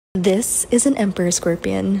This is an emperor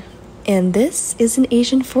scorpion. And this is an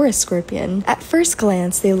Asian forest scorpion. At first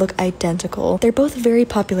glance, they look identical. They're both very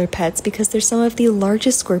popular pets because they're some of the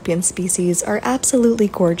largest scorpion species, are absolutely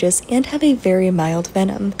gorgeous, and have a very mild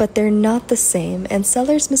venom. But they're not the same, and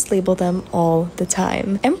sellers mislabel them all the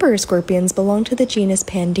time. Emperor scorpions belong to the genus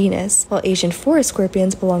Pandinus, while Asian forest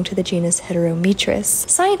scorpions belong to the genus Heterometrus.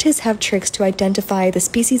 Scientists have tricks to identify the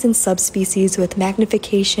species and subspecies with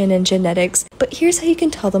magnification and genetics, but here's how you can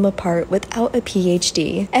tell them apart without a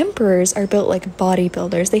PhD. Emperors are built like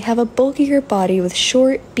bodybuilders. They have a bulkier body with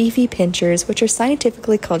short, beefy pinchers, which are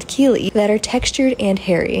scientifically called chelae, that are textured and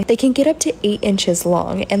hairy. They can get up to 8 inches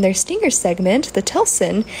long, and their stinger segment, the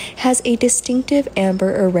telson, has a distinctive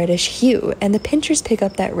amber or reddish hue, and the pinchers pick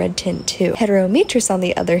up that red tint too. Heterometrus, on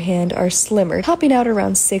the other hand, are slimmer, topping out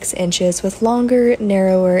around 6 inches with longer,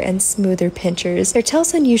 narrower, and smoother pinchers. Their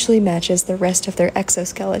telson usually matches the rest of their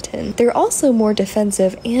exoskeleton. They're also more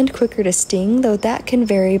defensive and quicker to sting, though that can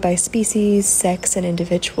vary by species, sex, and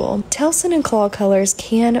individual. Telson and claw colors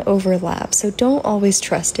can overlap, so don't always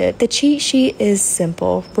trust it. The cheat sheet is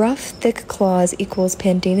simple. Rough, thick claws equals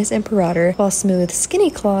Pandinus imperator, while smooth,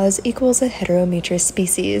 skinny claws equals a Heterometrus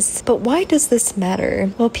species. But why does this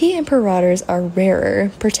matter? Well, P. imperators are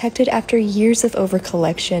rarer, protected after years of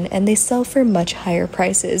overcollection, and they sell for much higher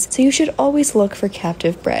prices, so you should always look for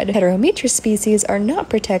captive bred. Heterometrus species are not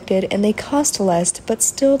protected, and they cost less, but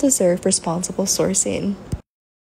still deserve responsible sourcing.